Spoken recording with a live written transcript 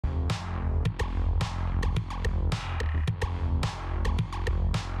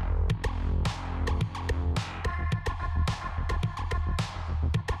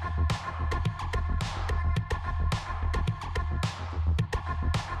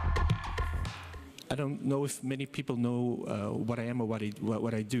I don't know if many people know what I am or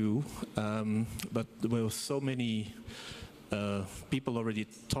what I do, but there were so many people already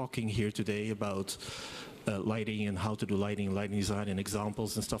talking here today about lighting and how to do lighting design and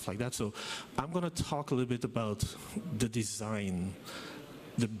examples and stuff like that. So I'm going to talk a little bit about the design,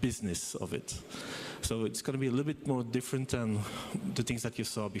 the business of it. So it's going to be a little bit more different than the things that you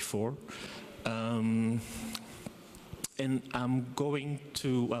saw before. And I'm going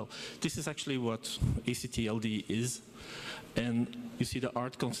to, well, this is actually what ACTLD is. And you see the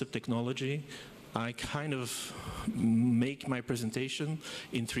art concept technology. I kind of make my presentation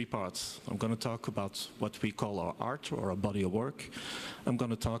in three parts. I'm going to talk about what we call our art or our body of work. I'm going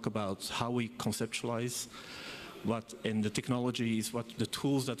to talk about how we conceptualize and the technology is what the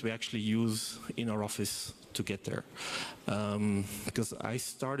tools that we actually use in our office to get there. Because I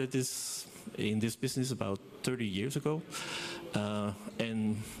started in this business about 30 years ago.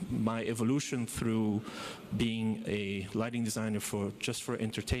 And my evolution through being a lighting designer just for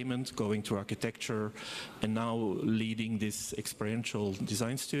entertainment, going to architecture, and now leading this experiential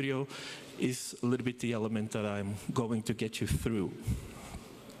design studio is a little bit the element that I'm going to get you through.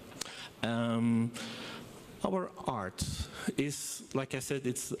 Our art is, like I said,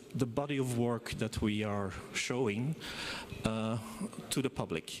 it's the body of work that we are showing to the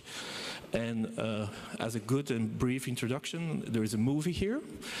public. And as a good and brief introduction, there is a movie here.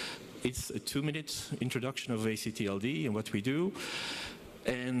 It's a 2-minute introduction of ACTLD and what we do.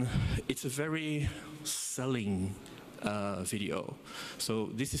 And it's a very selling video. So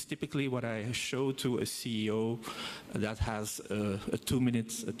this is typically what I show to a CEO that has a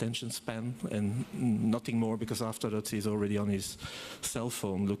 2-minute attention span and nothing more, because after that he's already on his cell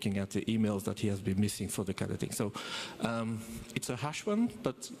phone looking at the emails that he has been missing for the kind of thing. So it's a harsh one,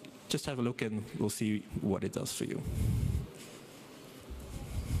 but just have a look and we'll see what it does for you.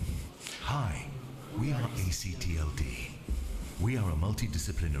 Hi, we are ACTLD. We are a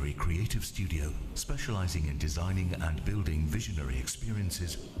multidisciplinary creative studio specializing in designing and building visionary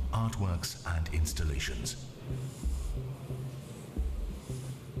experiences, artworks, and installations.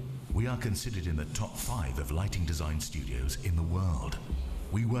 We are considered in the top 5 of lighting design studios in the world.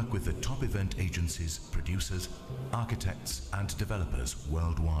 We work with the top event agencies, producers, architects, and developers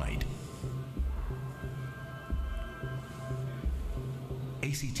worldwide.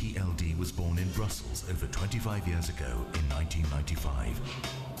 ACTLD was born in Brussels over 25 years ago in 1995.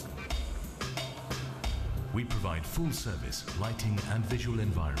 We provide full-service lighting and visual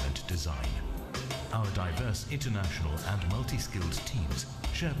environment design. Our diverse international and multi-skilled teams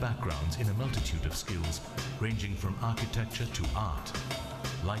share backgrounds in a multitude of skills ranging from architecture to art,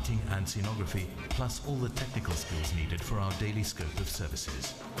 lighting and scenography, plus all the technical skills needed for our daily scope of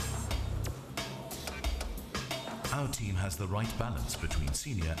services. Our team has the right balance between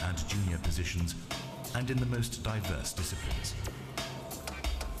senior and junior positions and in the most diverse disciplines.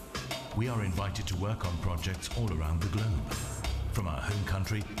 We are invited to work on projects all around the globe, from our home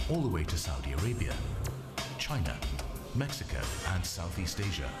country all the way to Saudi Arabia, China, Mexico, and Southeast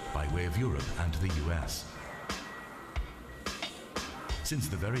Asia by way of Europe and the US. Since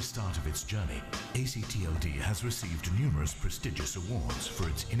the very start of its journey, ACTLD has received numerous prestigious awards for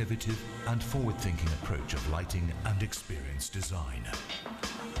its innovative and forward-thinking approach of lighting and experience design.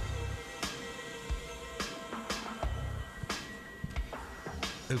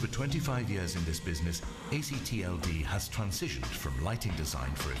 Over 25 years in this business, ACTLD has transitioned from lighting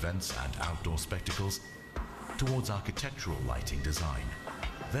design for events and outdoor spectacles towards architectural lighting design,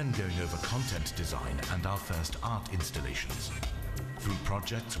 then going over content design and our first art installations, through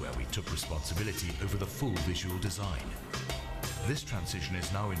projects where we took responsibility over the full visual design. This transition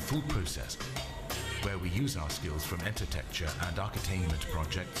is now in full process, where we use our skills from entertecture and architainment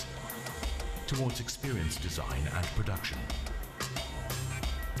projects towards experience design and production.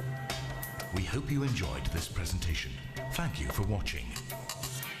 We hope you enjoyed this presentation. Thank you for watching.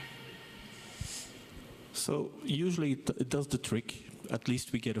 So usually it does the trick. At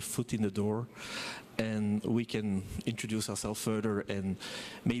least we get a foot in the door and we can introduce ourselves further and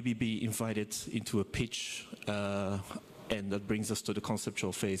maybe be invited into a pitch, and that brings us to the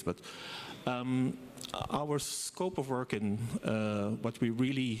conceptual phase. But our scope of work and what we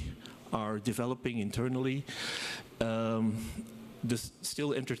really are developing internally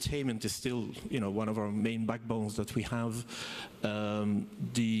still entertainment is still, one of our main backbones that we have.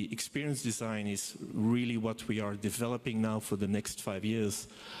 The experience design is really what we are developing now for the next 5 years.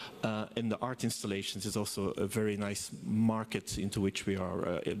 And the art installations is also a very nice market into which we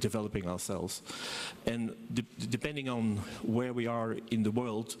are developing ourselves. And depending on where we are in the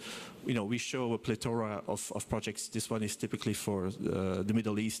world, we show a plethora of projects. This one is typically for the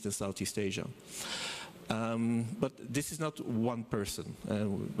Middle East and Southeast Asia. But this is not one person.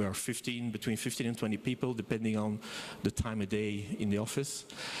 We are between 15 and 20 people, depending on the time of day in the office.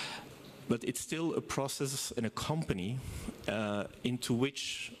 But it's still a process and a company into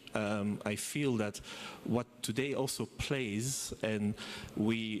which I feel that what today also plays, and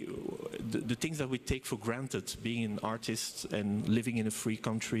the things that we take for granted, being an artist and living in a free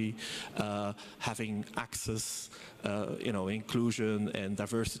country, having access, inclusion and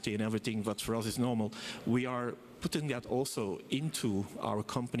diversity and everything, what for us is normal, we are putting that also into our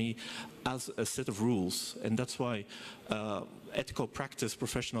company as a set of rules. And that's why ethical practice,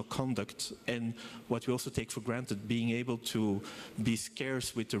 professional conduct, and what we also take for granted, being able to be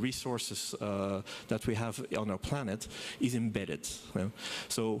scarce with the resources that we have on our planet, is embedded.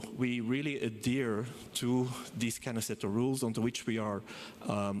 So we really adhere to these kind of set of rules onto which we are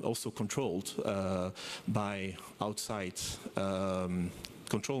also controlled by outside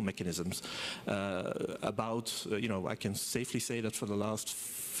control mechanisms. I can safely say that for the last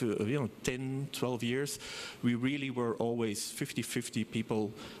 10, 12 years, we really were always 50-50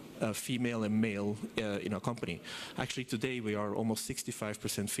 people, female and male, in our company. Actually, today we are almost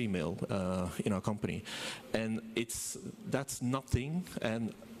 65% female in our company, and that's nothing.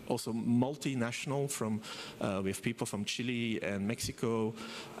 And also multinational. We have people from Chile and Mexico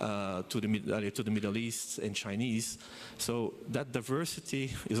to the Middle East and Chinese. So that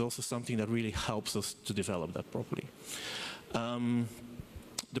diversity is also something that really helps us to develop that properly.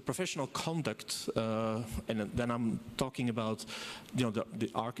 The professional conduct, and then I'm talking about the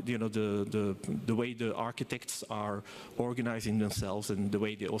way the architects are organizing themselves and the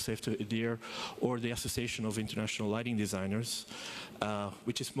way they also have to adhere, or the Association of International Lighting Designers,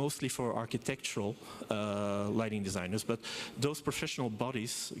 which is mostly for architectural lighting designers. But those professional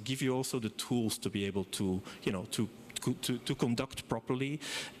bodies give you also the tools to be able to to conduct properly,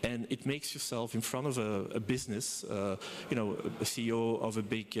 and it makes yourself in front of a business, a CEO of a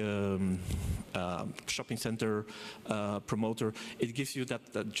big shopping center, promoter. It gives you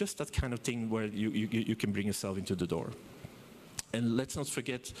just that kind of thing where you can bring yourself into the door. And let's not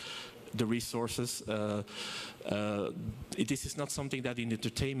forget the resources. This is not something that in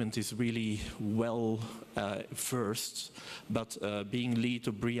entertainment is really well versed, but being LEED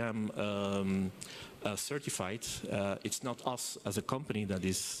or BREEAM certified, it's not us as a company that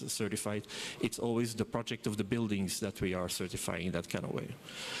is certified, it's always the project of the buildings that we are certifying in that kind of way.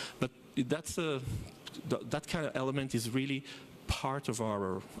 But that kind of element is really part of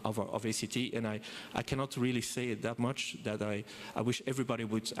of ACT, and I cannot really say it that much, that I wish everybody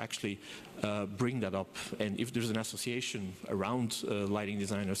would actually bring that up. And if there's an association around lighting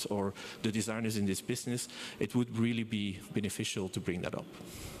designers or the designers in this business, it would really be beneficial to bring that up.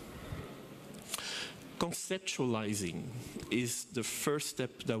 Conceptualizing is the first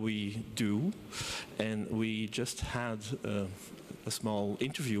step that we do, and we just had a small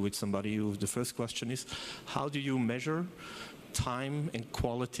interview with somebody who the first question is, how do you measure time and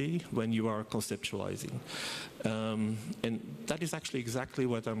quality when you are conceptualizing? And that is actually exactly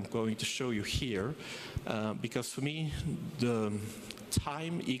what I'm going to show you here, because for me the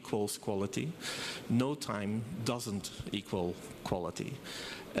time equals quality, no time doesn't equal quality.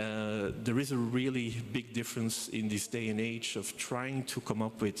 There is a really big difference in this day and age of trying to come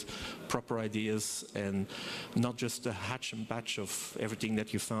up with proper ideas and not just a hatch and batch of everything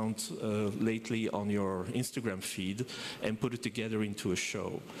that you found lately on your Instagram feed and put it together into a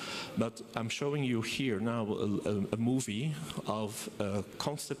show. But I'm showing you here now a movie of a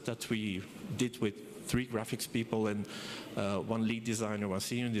concept that we did with 3 graphics people and 1 lead designer, 1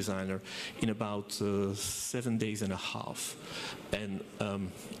 senior designer in about 7.5 days. And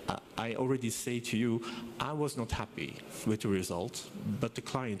I already say to you, I was not happy with the result, but the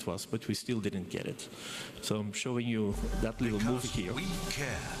client was, but we still didn't get it. So I'm showing you that little movie here. We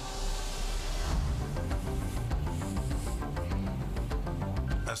care.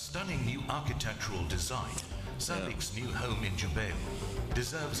 A stunning new architectural design, Sabic's new home in Jubail,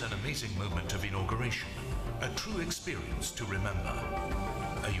 deserves an amazing moment of inauguration, a true experience to remember.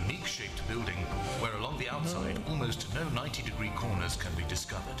 A unique shaped building where along the outside almost no 90-degree corners can be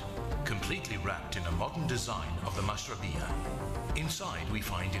discovered, completely wrapped in a modern design of the Mashrabiyya. Inside we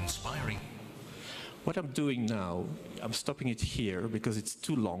find inspiring... what I'm doing now, I'm stopping it here because it's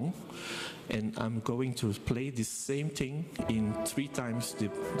too long, and I'm going to play the same thing in 3 times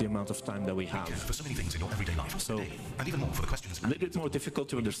the amount of time that we have. For so many things in your everyday life, so and even more for the questions. A little bit more difficult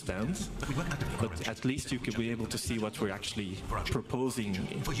to understand, but at least you can be able to see what we're actually proposing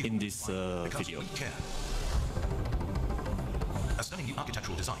in this video. A stunning new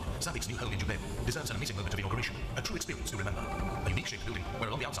architectural design, SABIC's new home in Jubail deserves an amazing moment of inauguration, a true experience to remember. A unique shaped building where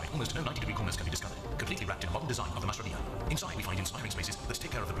along the outside almost no 90-degree corners can be discovered, completely wrapped in modern design of the Masravia. Inside we find inspiring spaces that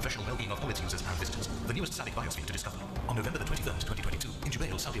take care of the professional well-being of all its users and visitors. The newest SABIC biosphere to discover. On November the 23rd, 2022, in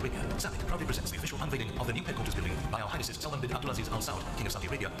Jubail, Saudi Arabia, SABIC proudly presents the official unveiling of the new headquarters building by Our Highnesses Salman bin Abdulaziz Al Saud, King of Saudi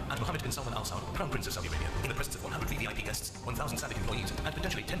Arabia, and Mohammed bin Salman Al Saud, Crown Prince of Saudi Arabia, in the presence of 100 VIP guests, 1,000 SABIC employees, and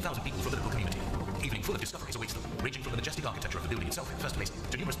potentially 10,000 people from the local community. Evening full of discoveries awaits them, ranging from the majestic architecture of the building itself, first place,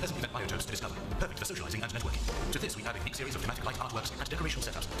 to numerous pleasant event biotopes to discover, perfect for socializing and networking. To this, we add a unique series of thematic light artworks and decorational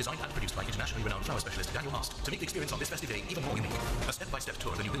setups designed and produced by internationally renowned flower specialist Daniel Mast to make the experience on this festive day even more unique. A step-by-step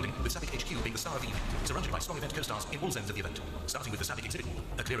tour of the new building, with SABIC HQ being the star of the evening, surrounded by strong event co-stars in all zones of the event. Starting with the SABIC exhibit hall,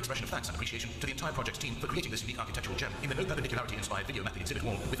 a clear expression of thanks and appreciation to the entire project team for creating this unique architectural gem in the no perpendicularity-inspired video mapping exhibit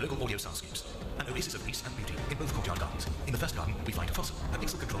wall with local audio soundscapes. An oasis of peace and beauty in both courtyard gardens. In the first garden, we find a fossil, a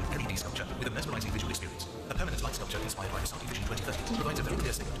pixel-controlled LED sculpture with a mesmerizing visual experience. A permanent light sculpture inspired by the Saudi Vision 2030 provides a very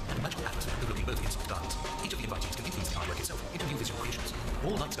clear signal and magical atmosphere overlooking both the inside gardens. Each of the invitees can influence the artwork itself into new visual creations.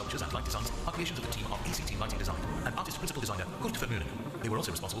 All light sculptures and light designs are creations of the team of ACT Lighting Design and artist principal designer Koert Vermeulen. They were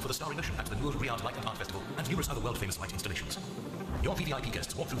also responsible for the starry motion at the Noor Riyadh Light and Art Festival and numerous other world-famous light installations. Your VVIP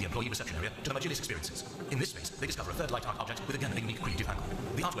guests walk through the employee reception area to the Majalis experiences. In this space, they discover a third light art object with again a unique creative angle.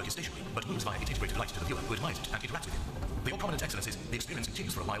 The artwork is stationary, but moves via its integrated light to the viewer who admires it and interacts with it. For your prominent excellences, the experience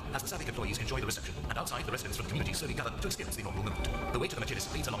continues for a while as the SABIC employees enjoy the reception, and outside, the residents from the community slowly gather to experience the inaugural moment. The way to the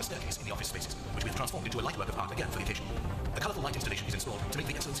Majalis leads along a staircase in the office spaces, which we have transformed into a light work of art again for the occasion. A colourful light installation is installed to make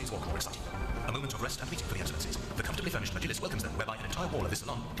the excellencies walk more exciting. A moment of rest and meeting for the excellencies. The comfortably furnished Majalis welcomes them, whereby an entire wall of this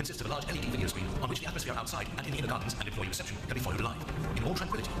salon consists of a large LED video screen on which the atmosphere outside and in the inner gardens and employee reception can be followed live. In all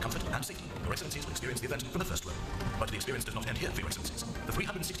tranquility, comfort and safety, your excellencies will experience the event from the first row. But the experience does not end here for your excellencies. The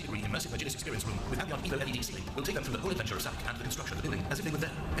 360-degree immersive Majalis experience room with ambient EVO LED ceiling will take them through the whole adventure of SABIC and the construction of the building as if they were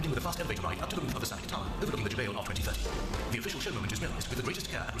there, ending with a fast elevator ride up to the roof of the SABIC tower overlooking the Jubail of 2030. The official show moment is realized with the greatest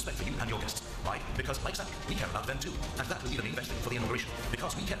care and respect for you and your guests. Why? Because like SABIC, we care about them too, and that will be the main best thing for the inauguration.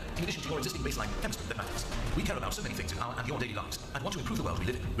 Because we care, in addition to your existing baseline chemistry that matters. We care about so many things in our and your daily lives, and want to improve the world we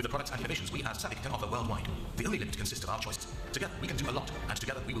live in with the products and innovations we as SABIC can offer worldwide. The only limit consists of our choices. Together we can do a lot, and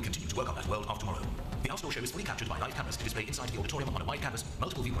together we will continue to work on that world of tomorrow. The outdoor show is fully captured by live cameras to display inside the auditorium on a wide canvas,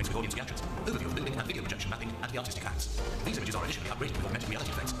 multiple viewpoints with audience reactions, overview of the building and video projection mapping, and the artistic acts. These images are additionally upgraded with augmented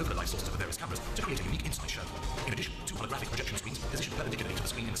reality effects over the light sources of the various cameras to create a unique inside show. In addition, 2 holographic projection screens positioned perpendicularly to the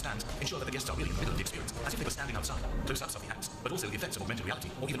screen in the stands ensure that the guests are really in the middle of the experience, as if they were standing outside. Close-ups of the acts, but also the effects of augmented reality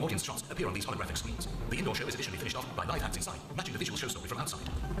or even audience shots appear on these holographic screens. The indoor show is additionally finished off by live acts inside, matching the visual show story from outside.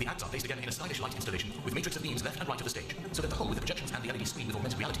 The acts are placed again in a stylish light installation with matrix of beams left and right of the stage, so that the whole with the projections and the LED screen with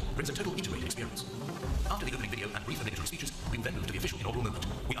augmented reality brings a total integrated experience. After the opening video and brief obligatory speeches, we will then move to the official inaugural moment.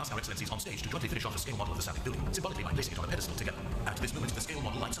 We ask our excellencies on stage to jointly finish off the scale model of the SABIC building, symbolically by placing it on a pedestal together. At this moment, the scale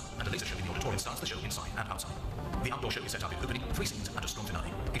model lights up, and a laser show in the auditorium starts the show inside and outside. The outdoor show is set up in opening, 3 scenes, and a strong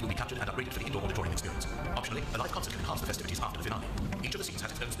finale. It will be captured and upgraded for the indoor auditorium experience. Optionally, a live concert can enhance the festivities after the finale. Each of the scenes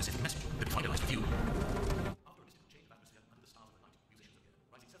has its own specific message that we finalized with you. After a distant change of atmosphere under the stars of the night, musicians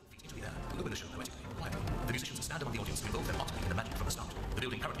appear, rising several feet into the air, to open the show poetically and quietly. The musicians stand among the audience and involve them optically in the magic from the start. The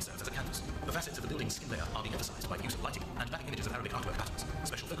building currently serves as a canvas. The facets of the building's skin layer are being emphasized by the use of lighting and mapping images of Arabic artwork patterns.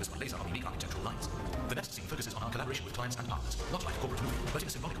 Special focus by laser on unique architectural lines. The next scene focuses on our collaboration with clients and partners, not like a corporate movie, but in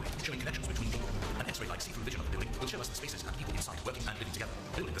a symbolic way, showing connections between people. An X-ray-like see-through vision of the building will show us the spaces and people inside working and living together,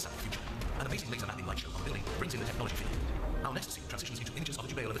 building the SABIC future. An amazing laser mapping light show on the building brings in the technology field. Our next scene transitions into images of the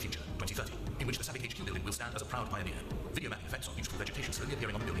Jubail of the future, 2030, in which the SABIC HQ building will stand as a proud pioneer. Video mapping effects on beautiful vegetation slowly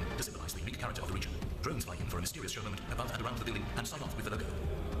appearing on the building to symbolize the unique character of the region. Drones fly in for a mysterious show moment above and around the building and sign off with the logo.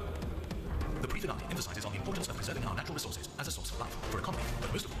 The pre-finale emphasizes on the importance of preserving our natural resources as a source of life for economy,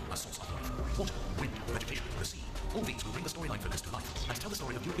 but most of all, a source of life. Water, wind, vegetation, the sea. All these will bring the storyline focus to life and tell the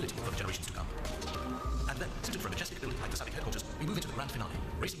story of durability for the generations to come. And then, centered for a majestic building like the SABIC headquarters, we move into the grand finale.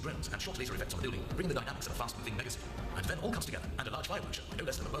 Racing drones and short laser effects on the building bring the dynamics of a fast-moving megacity. And then all comes together, and a large fireworks show, no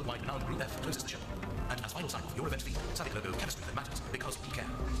less than the worldwide renowned Group F closes the show. And as final sign-off, your event theme, SABIC logo, chemistry that matters, because we care.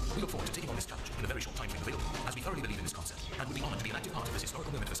 We look forward to taking on this challenge in a very short time frame available, as we thoroughly believe in this concept, and would be honored to be an active part of this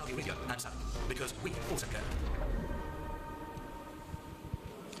historical moment for Saudi Arabia and SABIC, because we also care.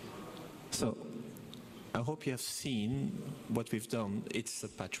 So, I hope you have seen what we've done. It's a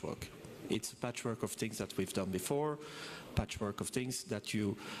patchwork. It's a patchwork of things that we've done before, patchwork of things that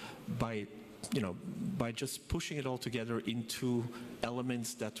you, by by just pushing it all together into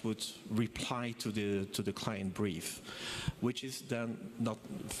elements that would reply to the client brief, which is then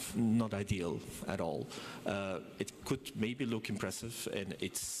not ideal at all. It could maybe look impressive, and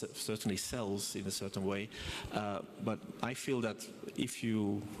it certainly sells in a certain way, but I feel that if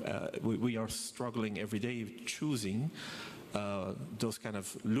we are struggling every day choosing those kind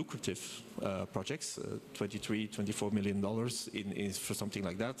of lucrative projects, $23, $24 million for something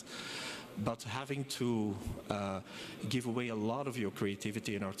like that, but having to give away a lot of your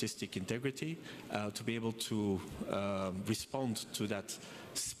creativity and artistic integrity to be able to respond to that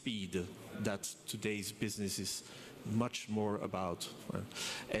speed that today's business is much more about.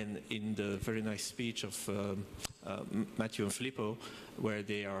 And in the very nice speech of Matthew and Filippo, where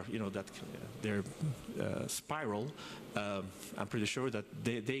they are, their spiral, I'm pretty sure that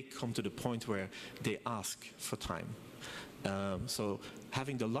they come to the point where they ask for time. So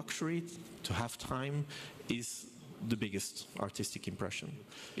having the luxury to have time is the biggest artistic impression.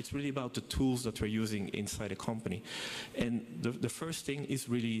 It's really about the tools that we're using inside a company. And the first thing is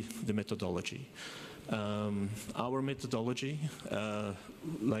really the methodology. Our methodology,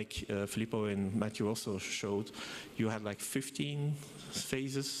 like Filippo and Matthew also showed, you had like 15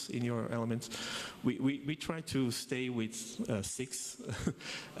 phases in your elements. We try to stay with 6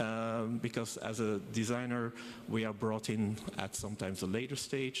 because as a designer we are brought in at sometimes a later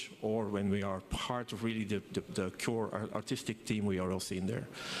stage, or when we are part of really the core artistic team, we are also in there.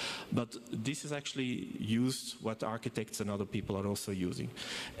 But this is actually used what architects and other people are also using,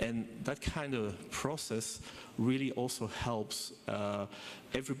 and that kind of process really also helps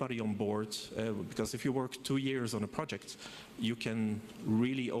everybody on board, because if you work 2 years on a project, you can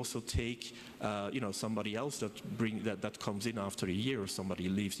really also take somebody else that comes in after a year, or somebody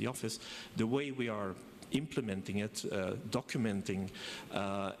leaves the office. The way we are implementing it, documenting,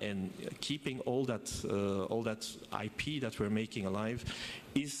 and keeping all that IP that we're making alive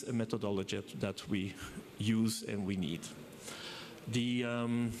is a methodology that we use and we need.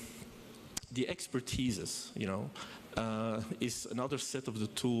 The expertises, is another set of the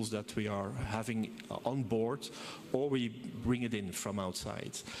tools that we are having on board, or we bring it in from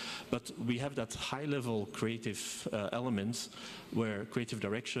outside. But we have that high-level creative element where creative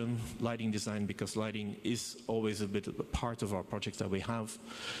direction, lighting design, because lighting is always a bit of a part of our projects that we have,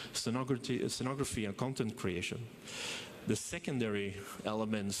 scenography and content creation. The secondary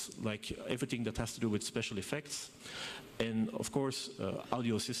elements, like everything that has to do with special effects, and of course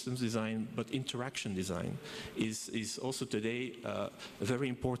audio systems design, but interaction design is also today a very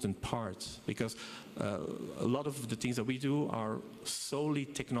important part, because a lot of the things that we do are solely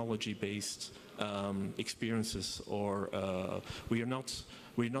technology-based experiences, or we're not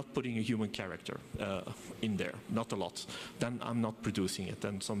putting a human character in there, not a lot. Then I'm not producing it,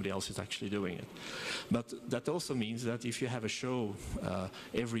 then somebody else is actually doing it. But that also means that if you have a show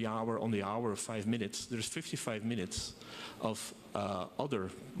every hour on the hour of 5 minutes, there's 55 minutes of other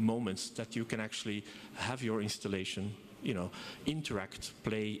moments that you can actually have your installation, interact,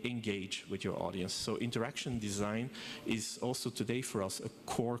 play, engage with your audience. So interaction design is also today for us a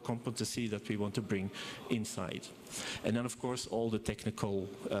core competency that we want to bring inside. And then of course all the technical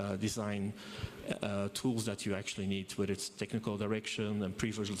design tools that you actually need, whether it's technical direction and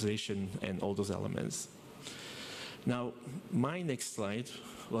pre-visualization and all those elements. Now my next slide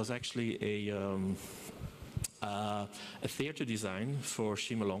was actually a theater design for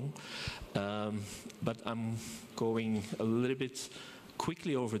Chimelong, but I'm going a little bit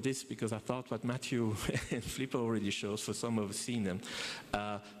quickly over this because I thought what Matthew and Filippo already showed, for some who have seen them,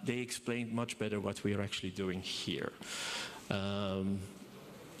 they explained much better what we are actually doing here.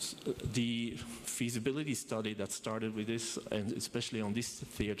 The feasibility study that started with this, and especially on this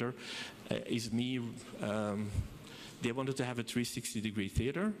theater, is me. They wanted to have a 360-degree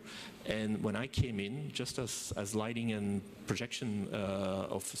theater, and when I came in, just as lighting and projection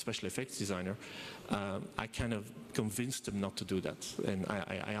of special effects designer, I kind of convinced them not to do that. And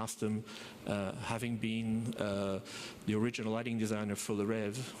I asked them, having been the original lighting designer for the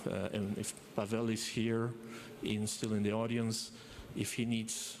Rev, and if Pavel is here, still in the audience, if he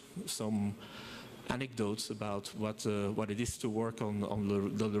needs some anecdotes about what it is to work on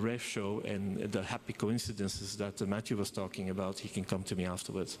the Rev show and the happy coincidences that Matthew was talking about, he can come to me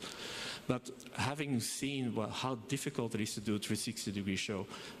afterwards. But having seen how difficult it is to do a 360-degree show,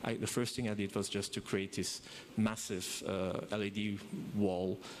 the first thing I did was just to create this massive LED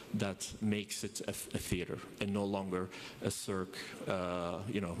wall that makes it a theater and no longer a cirque,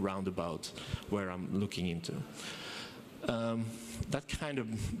 roundabout where I'm looking into. That kind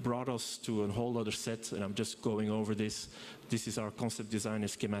of brought us to a whole other set, and I'm just going over this. This is our concept design and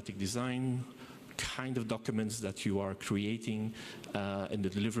schematic design kind of documents that you are creating and the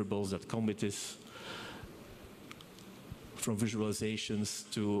deliverables that come with this, from visualizations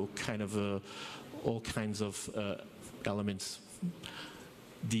to kind of all kinds of elements.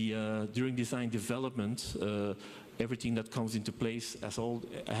 During design development, everything that comes into place,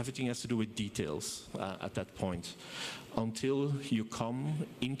 everything has to do with details at that point, until you come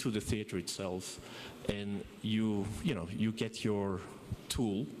into the theater itself and you get your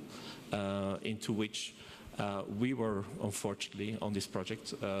tool into which we were, unfortunately, on this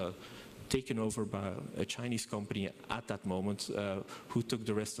project, taken over by a Chinese company at that moment who took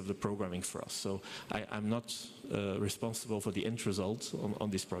the rest of the programming for us. So I'm not responsible for the end result on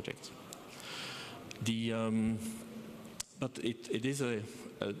this project. But it is a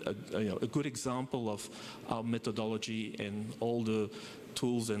good example of our methodology and all the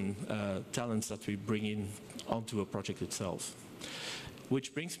tools and talents that we bring in onto a project itself.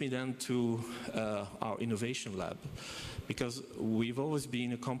 Which brings me then to our innovation lab, because we've always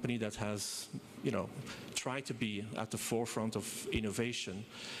been a company that has, tried to be at the forefront of innovation,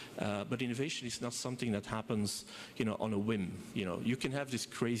 but innovation is not something that happens, on a whim. You can have this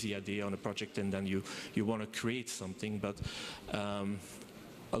crazy idea on a project and then you want to create something, but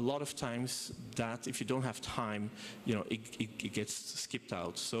a lot of times that, if you don't have time, it gets skipped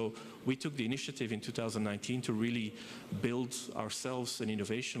out. So we took the initiative in 2019 to really build ourselves an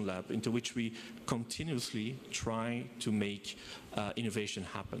innovation lab into which we continuously try to make innovation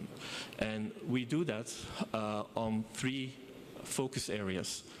happen. And we do that on 3 focus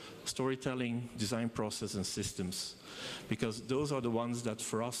areas: storytelling, design process, and systems. Because those are the ones that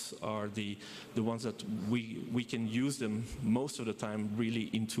for us are the ones that we can use them most of the time really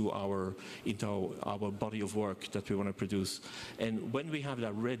into our body of work that we want to produce. And when we have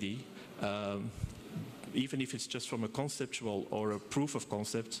that ready, even if it's just from a conceptual or a proof of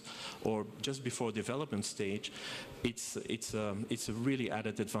concept or just before development stage, it's a really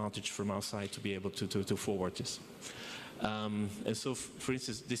added advantage from our side to be able to forward this. And so, for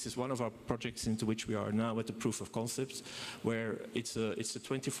instance, this is one of our projects into which we are now at the proof of concept, where it's a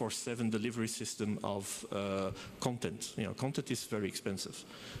 24/7 delivery system of content. Content is very expensive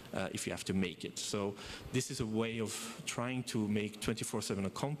if you have to make it. So this is a way of trying to make 24/7 a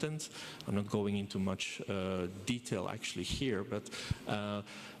content. I'm not going into much detail actually here, but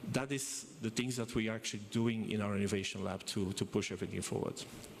that is the things that we are actually doing in our innovation lab to push everything forward.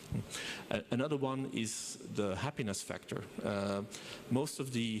 Another one is the happiness factor. Most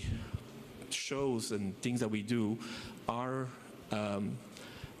of the shows and things that we do are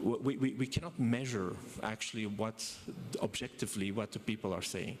we cannot measure actually objectively what the people are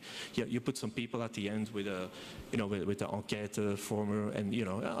saying. You put some people at the end with a with the enquête former, and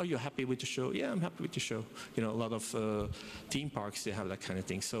are you happy with the show? Yeah, I'm happy with the show. A lot of theme parks, they have that kind of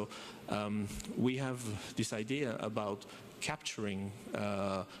thing. So we have this idea about capturing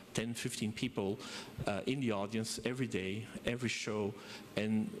 10, 15 people in the audience every day, every show,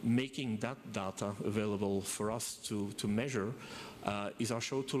 and making that data available for us to measure. Is our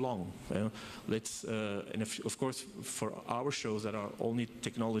show too long? And of course, for our shows that are only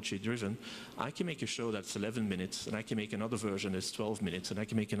technology driven, I can make a show that's 11 minutes, and I can make another version that's 12 minutes, and I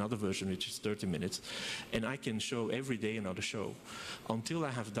can make another version which is 30 minutes, and I can show every day another show until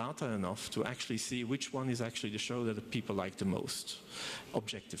I have data enough to actually see which one is actually the show that the people like the most,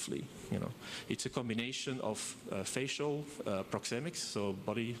 objectively. It's a combination of facial proxemics, so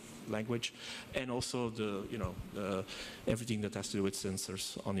body language, and also the everything that has to do with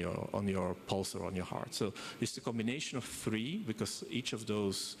sensors on your pulse or on your heart. So it's the combination of 3, because each of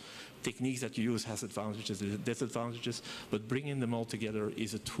those techniques that you use has advantages and disadvantages, but bringing them all together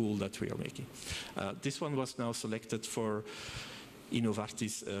is a tool that we are making. This one was now selected for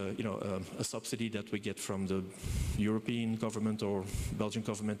Innovatis, a subsidy that we get from the European government or Belgian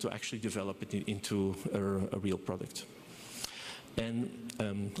government to actually develop it into a real product. And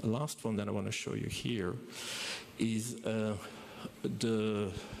the last one that I want to show you here is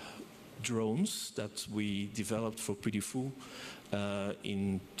the drones that we developed for Pretty Fou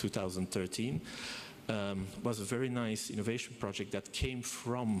in 2013. Was a very nice innovation project that came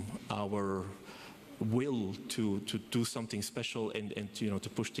from our will to do something special and to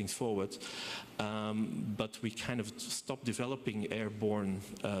push things forward, but we kind of stopped developing airborne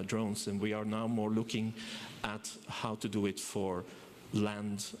drones, and we are now more looking at how to do it for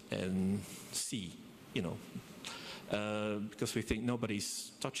land and sea, because we think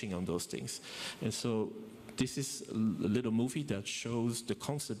nobody's touching on those things. And so this is a little movie that shows the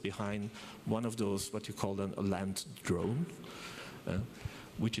concept behind one of those, what you call a land drone,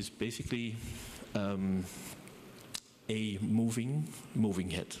 which is basically a moving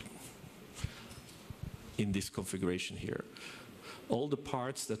head in this configuration here. All the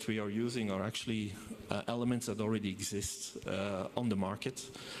parts that we are using are actually elements that already exist on the market.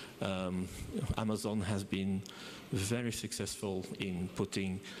 Amazon has been very successful in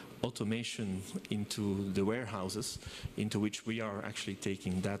putting automation into the warehouses, into which we are actually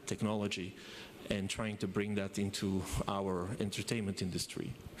taking that technology and trying to bring that into our entertainment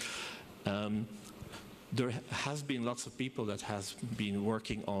industry. There has been lots of people that has been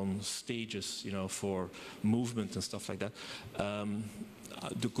working on stages, you know, for movement and stuff like that.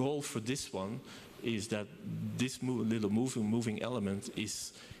 The goal for this one is that this little moving element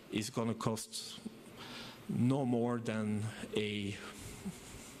is going to cost no more than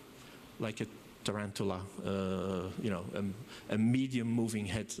like a tarantula, you know, a medium moving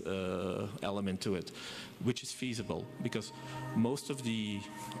head element to it, which is feasible because most of the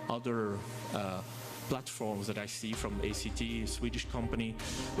other platforms that I see from ACT, a Swedish company,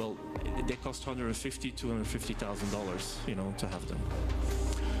 well, they cost $150,000 to $250,000, you know, to have them.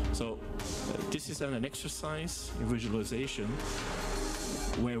 So this is an exercise in visualization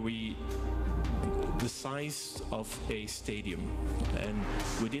where the size of a stadium, and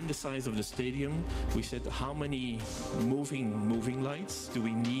within the size of the stadium we said how many moving lights do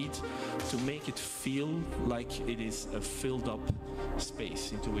we need to make it feel like it is a filled up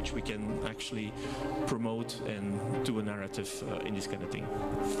space into which we can actually promote and do a narrative in this kind of thing.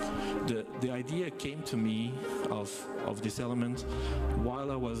 The idea came to me of this element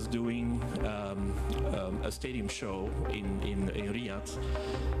while I was doing a stadium show in Riyadh,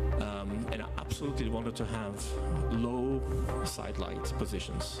 and I absolutely wanted to have low side light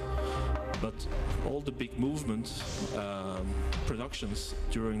positions, but all the big movement productions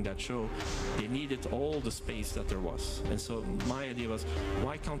during that show, they needed all the space that there was. And so my idea was,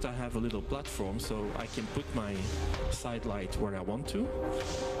 why can't I have a little platform so I can put my side light where I want to,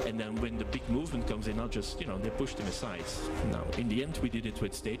 and then when the big movement comes in, I'll just, you know, they push them aside. Now in the end we did it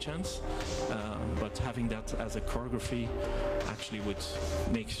with stagehands, but having that as a choreography actually would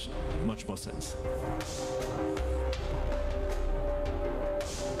make much more sense.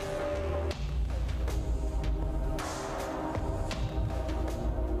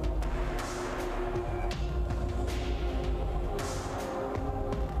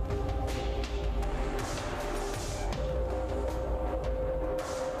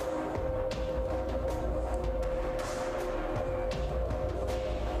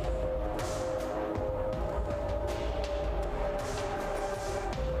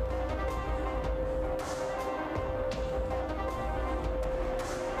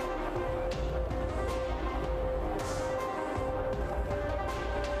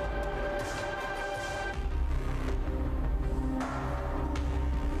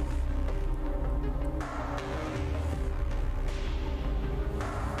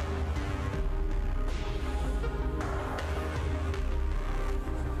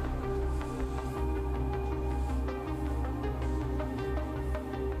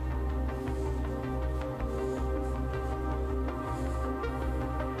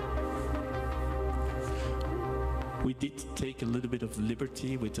 We did take a little bit of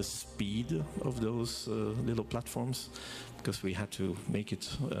liberty with the speed of those little platforms because we had to make it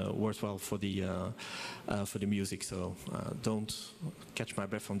worthwhile for the music. So don't catch my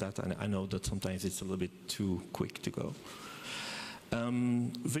breath on that. I know that sometimes it's a little bit too quick to go.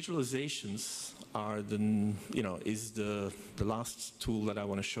 Visualizations are is the last tool that I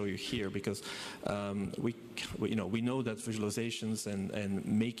want to show you here, because we know that visualizations and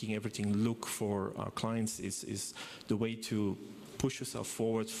making everything look for our clients is the way to push yourself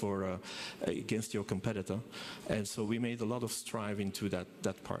forward for against your competitor, and so we made a lot of strive into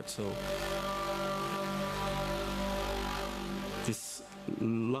that part. So this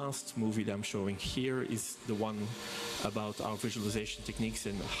last movie that I'm showing here is the one about our visualization techniques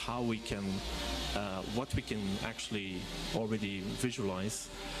and how we can, what we can actually already visualize.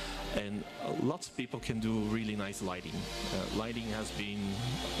 And lots of people can do really nice lighting. Lighting has been,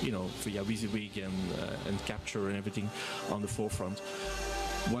 via WYSIWYG and capture and everything on the forefront.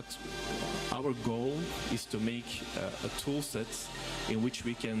 What our goal is to make a tool set in which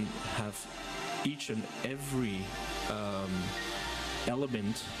we can have each and every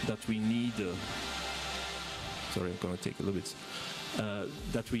element that we need. Sorry, I'm going to take a little bit.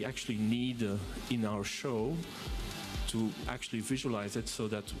 That we actually need in our show to actually visualize it so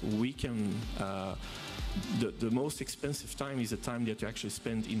that we can, the most expensive time is the time that you actually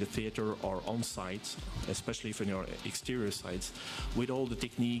spend in the theater or on site, especially if in your exterior sites, with all the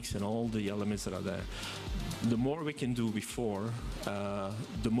techniques and all the elements that are there. The more we can do before,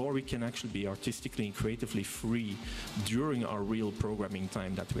 the more we can actually be artistically and creatively free during our real programming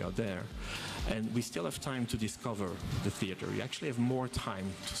time that we are there. And we still have time to discover the theater. You actually have more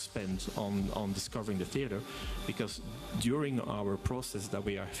time to spend on discovering the theater, because during our process that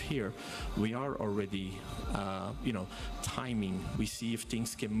we have here, we are already, timing. We see if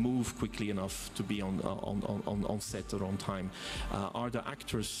things can move quickly enough to be on set or on time. Are the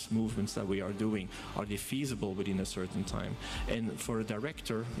actors' movements that we are doing, are they feasible within a certain time? And for a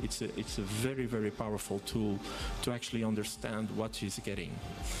director, it's a very, very powerful tool to actually understand what he's getting.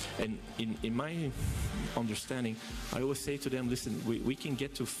 And in my understanding, I always say to them, listen, we can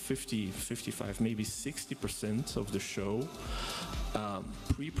get to 50, 55, maybe 60% of the show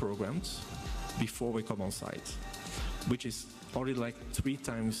pre-programmed before we come on site, which is already like 3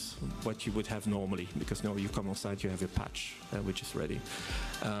 times what you would have normally, because now you come on site, you have a patch which is ready.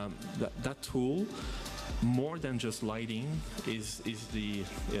 That tool, more than just lighting, is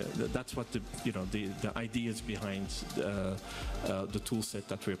that's what the ideas behind the tool set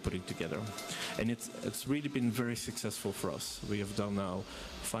that we're putting together, and it's really been very successful for us. We have done now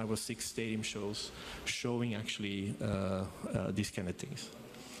 5 or 6 stadium shows showing actually these kind of things.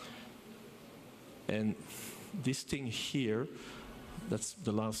 And this thing here, that's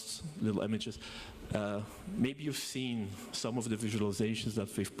the last little images. Maybe you've seen some of the visualizations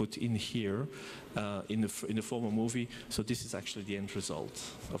that we've put in here in the former movie. So this is actually the end result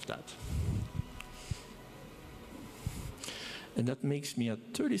of that. And that makes me at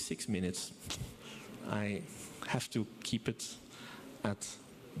 36 minutes. I have to keep it at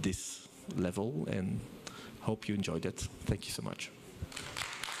this level, and hope you enjoyed it. Thank you so much.